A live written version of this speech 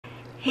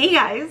Hey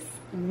guys,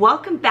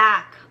 welcome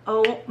back.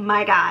 Oh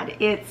my god,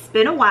 it's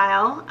been a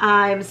while.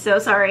 I'm so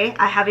sorry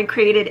I haven't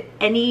created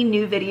any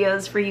new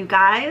videos for you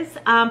guys,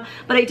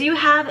 but I do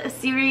have a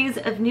series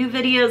of new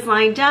videos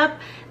lined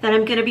up that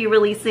I'm going to be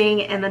releasing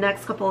in the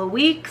next couple of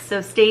weeks,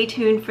 so stay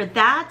tuned for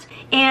that.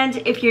 And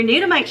if you're new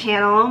to my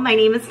channel, my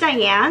name is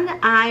Diane.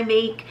 I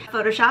make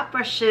Photoshop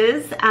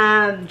brushes,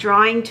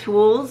 drawing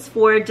tools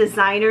for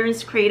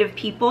designers, creative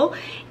people,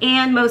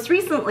 and most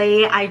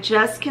recently I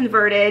just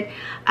converted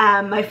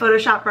my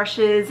Photoshop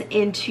brushes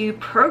into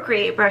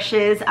Procreate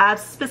brushes,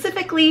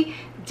 specifically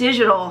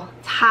digital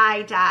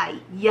tie-dye.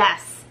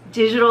 Yes,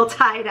 digital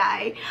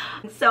tie-dye.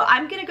 So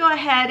I'm gonna go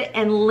ahead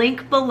and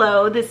link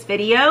below this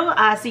video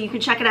so you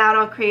can check it out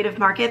on Creative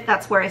Market.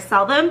 That's where I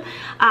sell them.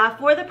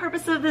 For the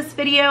purpose of this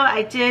video,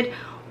 I did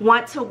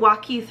want to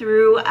walk you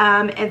through,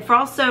 and for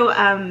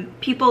also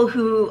people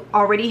who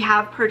already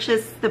have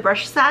purchased the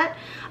brush set,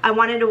 I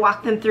wanted to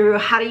walk them through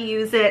how to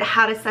use it,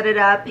 how to set it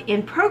up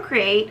in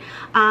Procreate,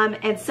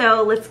 and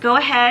so let's go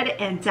ahead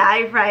and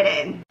dive right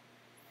in.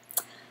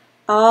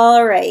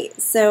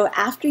 Alright, so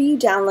after you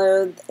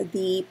download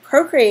the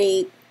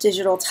Procreate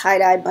digital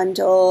tie-dye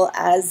bundle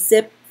as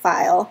zip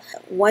file,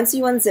 once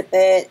you unzip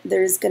it,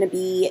 there's going to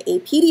be a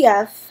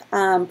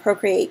PDF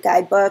Procreate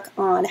guidebook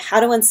on how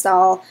to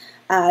install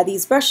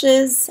these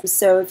brushes.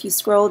 So if you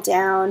scroll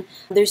down,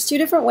 there's two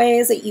different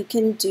ways that you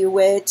can do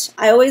it.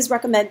 I always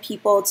recommend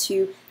people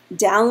to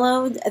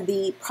download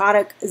the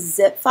product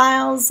zip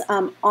files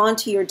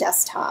onto your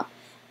desktop.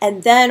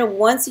 And then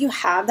once you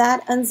have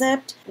that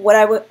unzipped, what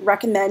I would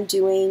recommend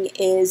doing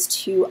is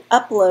to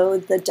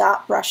upload the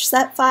 .brush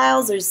set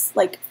files, there's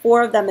like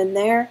 4 of them in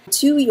there,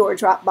 to your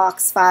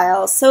Dropbox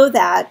file so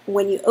that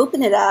when you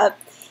open it up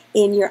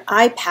in your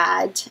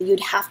iPad,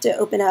 you'd have to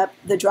open up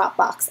the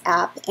Dropbox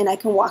app, and I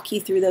can walk you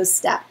through those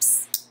steps.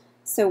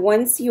 So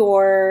once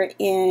you're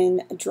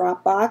in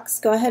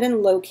Dropbox, go ahead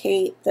and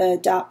locate the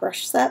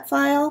 .brush set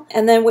file,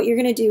 and then what you're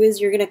going to do is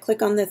you're going to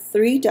click on the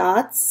 3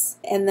 dots,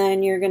 and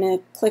then you're going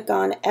to click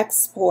on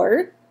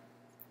Export,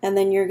 and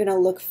then you're going to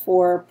look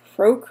for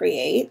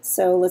Procreate.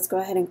 So let's go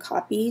ahead and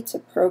copy to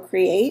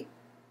Procreate.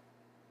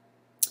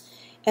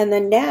 And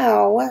then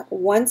now,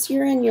 once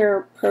you're in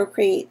your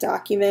Procreate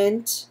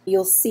document,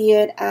 you'll see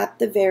it at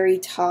the very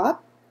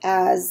top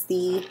as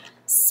the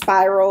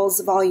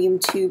Spirals Volume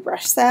 2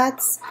 brush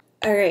sets.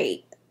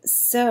 Alright,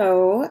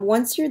 so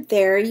once you're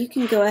there, you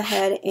can go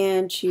ahead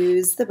and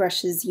choose the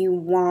brushes you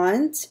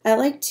want. I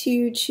like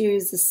to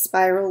choose the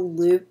Spiral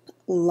Loop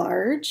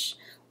Large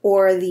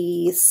or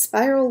the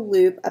Spiral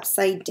Loop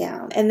Upside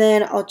Down. And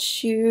then I'll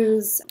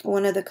choose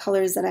one of the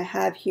colors that I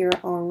have here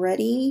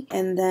already,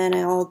 and then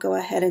I'll go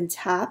ahead and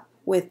tap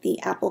with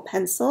the Apple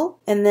Pencil,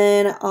 and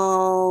then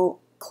I'll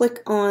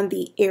click on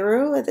the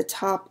arrow at the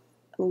top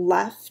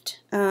left,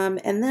 and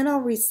then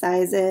I'll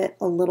resize it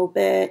a little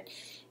bit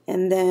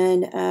and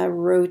then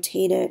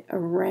rotate it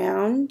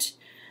around,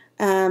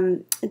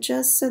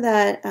 just so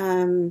that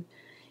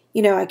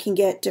you know, I can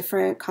get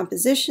different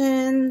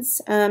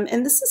compositions,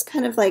 and this is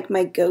kind of like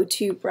my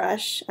go-to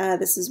brush.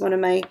 This is one of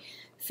my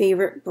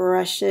favorite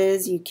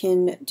brushes. You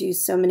can do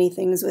so many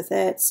things with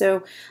it.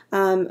 So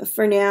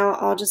for now,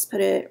 I'll just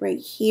put it right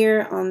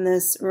here on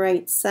this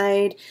right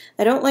side.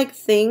 I don't like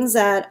things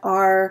that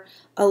are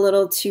a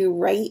little too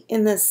right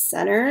in the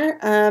center.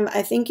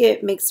 I think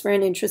it makes for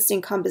an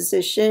interesting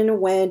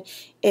composition when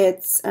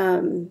it's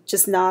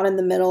just not in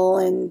the middle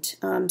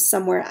and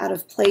somewhere out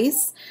of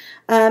place.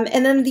 And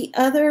then the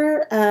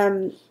other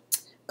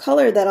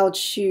color that I'll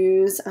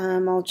choose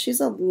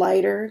a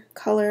lighter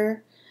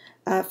color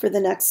for the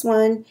next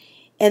one.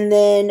 And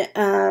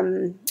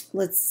then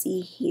let's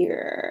see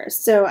here.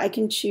 So I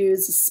can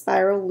choose a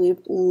Spiral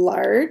Loop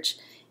Large.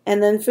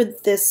 And then for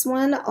this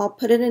one, I'll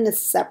put it in a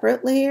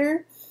separate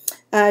layer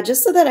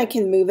just so that I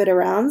can move it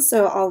around.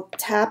 So I'll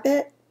tap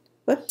it.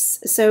 Whoops.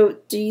 So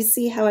do you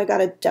see how I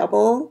got a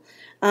double?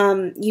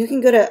 You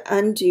can go to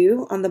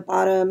Undo on the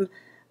bottom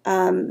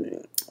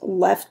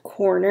left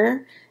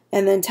corner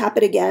and then tap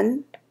it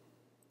again.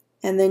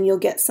 And then you'll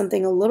get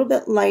something a little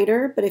bit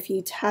lighter. But if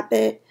you tap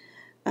it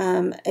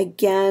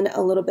again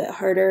a little bit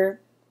harder,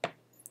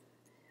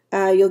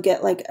 you'll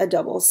get like a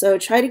double. So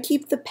try to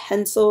keep the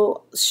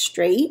pencil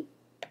straight.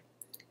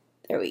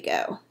 There we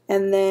go.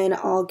 And then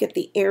I'll get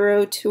the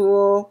arrow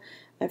tool.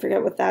 I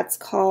forget what that's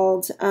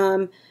called.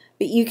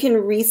 But you can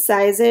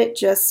resize it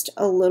just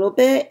a little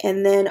bit.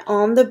 And then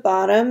on the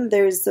bottom,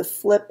 there's the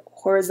flip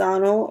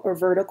horizontal or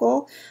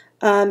vertical.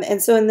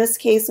 And so in this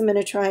case, I'm going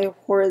to try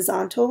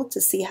horizontal to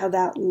see how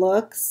that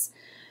looks.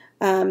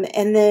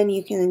 And then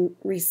you can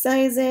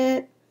resize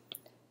it,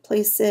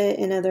 place it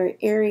in other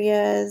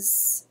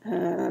areas.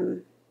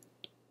 Then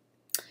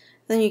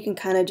you can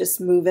kind of just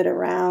move it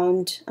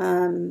around,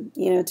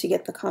 you know, to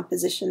get the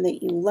composition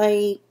that you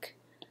like.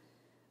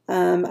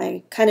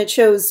 I kind of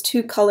chose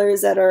 2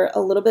 colors that are a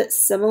little bit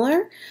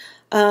similar,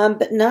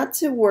 but not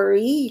to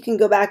worry. You can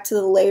go back to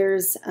the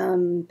layers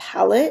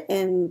palette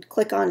and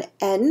click on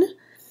N,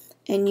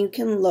 and you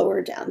can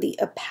lower down the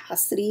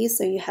opacity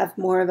so you have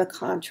more of a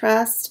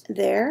contrast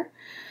there.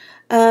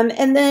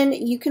 And then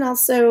you can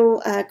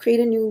also create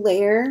a new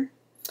layer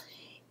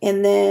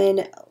and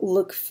then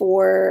look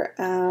for,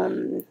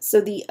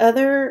 so the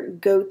other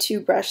go-to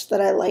brush that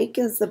I like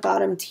is the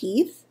bottom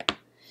teeth.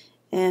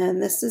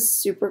 And this is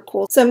super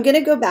cool. So I'm going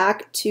to go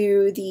back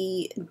to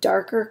the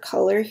darker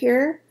color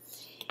here.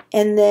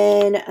 And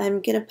then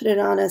I'm going to put it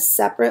on a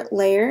separate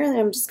layer. And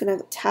I'm just going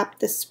to tap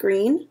the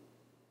screen.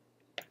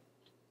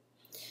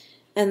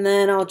 And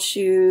then I'll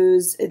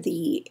choose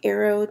the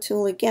arrow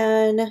tool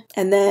again,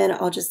 and then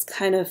I'll just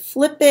kind of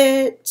flip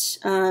it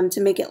to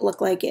make it look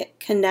like it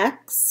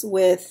connects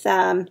with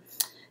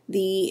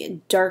the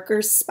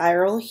darker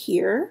spiral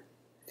here.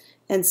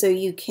 And so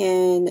you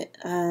can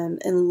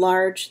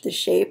enlarge the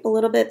shape a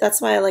little bit. That's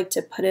why I like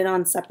to put it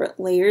on separate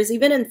layers.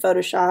 Even in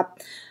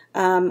Photoshop,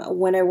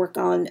 when I work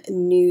on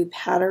new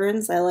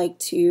patterns, I like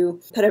to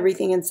put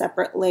everything in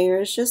separate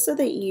layers just so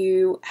that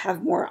you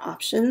have more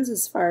options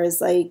as far as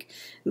like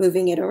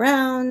moving it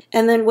around.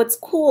 And then what's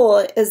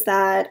cool is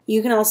that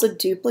you can also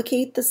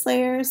duplicate this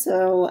layer.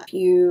 So if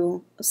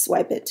you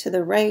swipe it to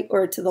the right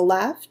or to the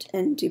left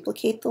and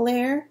duplicate the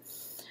layer,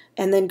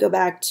 and then go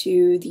back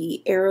to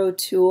the arrow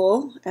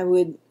tool, I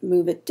would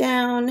move it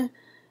down,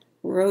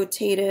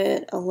 rotate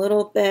it a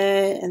little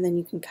bit, and then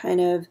you can kind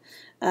of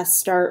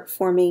start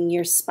forming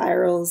your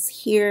spirals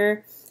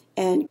here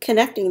and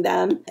connecting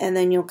them, and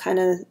then you'll kind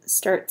of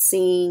start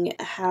seeing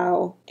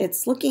how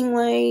it's looking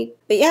like.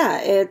 But yeah,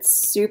 it's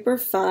super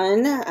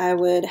fun. I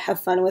would have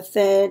fun with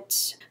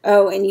it.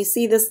 Oh, and you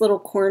see this little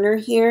corner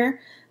here?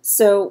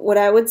 So what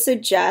I would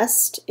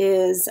suggest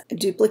is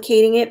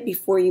duplicating it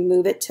before you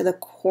move it to the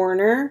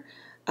corner.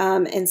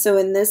 And so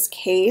in this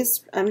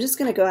case, I'm just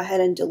going to go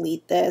ahead and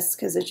delete this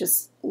because it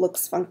just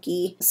looks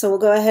funky. So we'll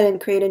go ahead and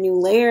create a new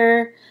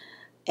layer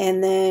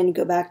and then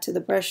go back to the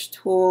brush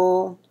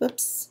tool.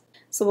 Whoops.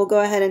 So we'll go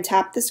ahead and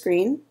tap the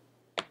screen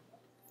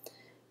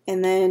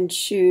and then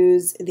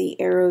choose the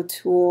arrow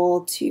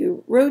tool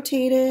to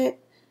rotate it,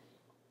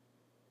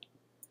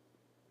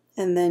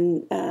 and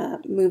then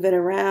move it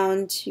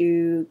around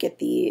to get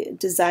the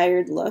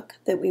desired look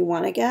that we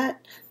want to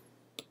get.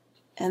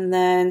 And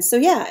then, so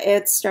yeah,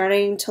 it's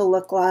starting to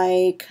look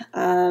like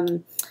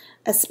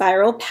a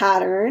spiral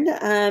pattern.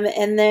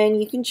 And then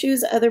you can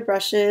choose other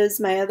brushes.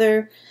 My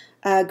other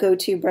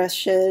go-to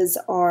brushes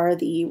are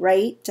the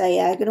right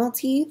diagonal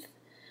teeth.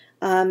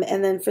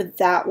 And then for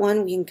that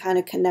one, we can kind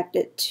of connect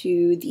it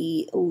to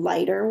the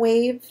lighter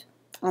wave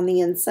on the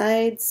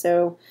inside.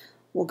 So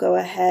we'll go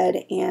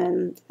ahead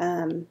and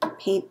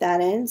paint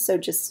that in. So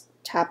just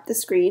tap the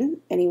screen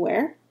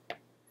anywhere.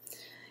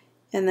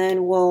 And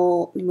then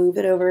we'll move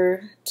it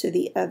over to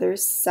the other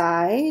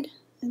side,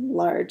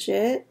 enlarge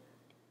it.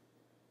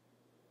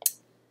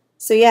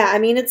 So yeah, I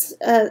mean, it's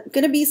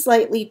going to be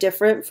slightly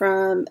different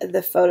from the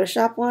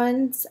Photoshop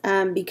ones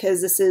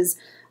because this is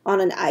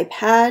on an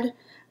iPad.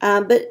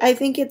 But I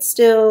think it's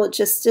still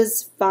just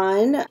as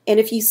fun. And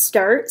if you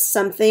start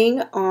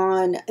something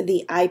on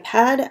the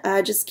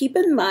iPad, just keep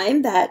in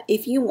mind that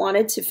if you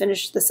wanted to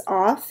finish this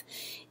off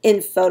in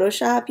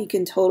Photoshop, you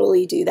can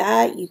totally do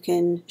that. You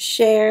can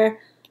share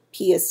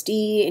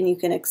PSD and you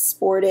can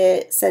export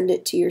it, send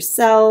it to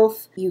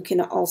yourself. You can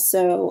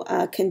also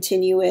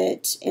continue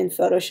it in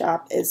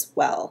Photoshop as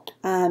well.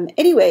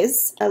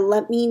 Anyways,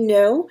 let me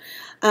know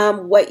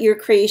what your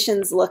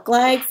creations look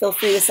like. Feel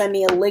free to send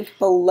me a link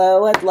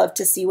below. I'd love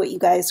to see what you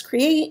guys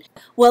create.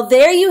 Well,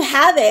 there you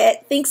have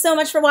it. Thanks so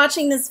much for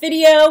watching this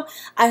video.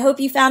 I hope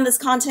you found this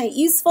content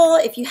useful.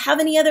 If you have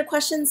any other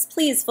questions,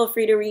 please feel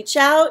free to reach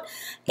out,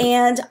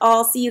 and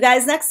I'll see you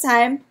guys next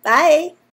time. Bye.